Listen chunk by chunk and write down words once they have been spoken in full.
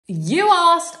You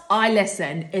asked, I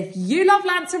listened. If you love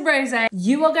Lanson Rosé,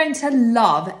 you are going to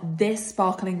love this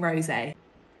sparkling rosé.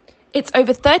 It's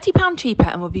over £30 cheaper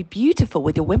and will be beautiful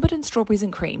with your Wimbledon strawberries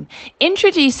and cream.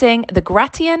 Introducing the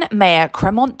Gratien Meyer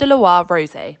Cremant de Loire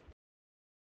Rosé.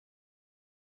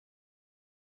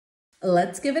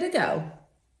 Let's give it a go.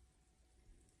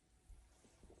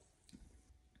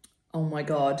 Oh my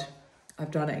God,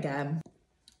 I've done it again.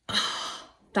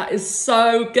 That is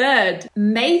so good.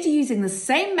 Made using the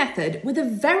same method with a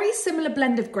very similar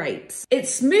blend of grapes.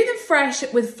 It's smooth and fresh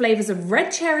with flavors of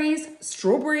red cherries,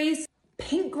 strawberries,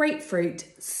 pink grapefruit,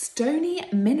 stony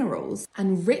minerals,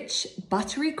 and rich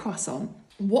buttery croissant.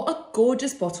 What a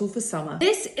gorgeous bottle for summer.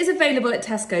 This is available at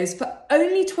Tesco's for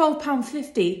only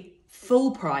 £12.50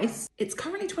 full price. It's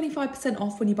currently 25%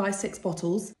 off when you buy 6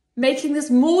 bottles, making this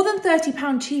more than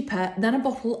 £30 cheaper than a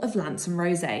bottle of Lanson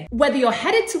Rosé. Whether you're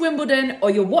headed to Wimbledon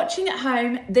or you're watching at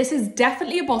home, this is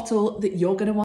definitely a bottle that you're going to want.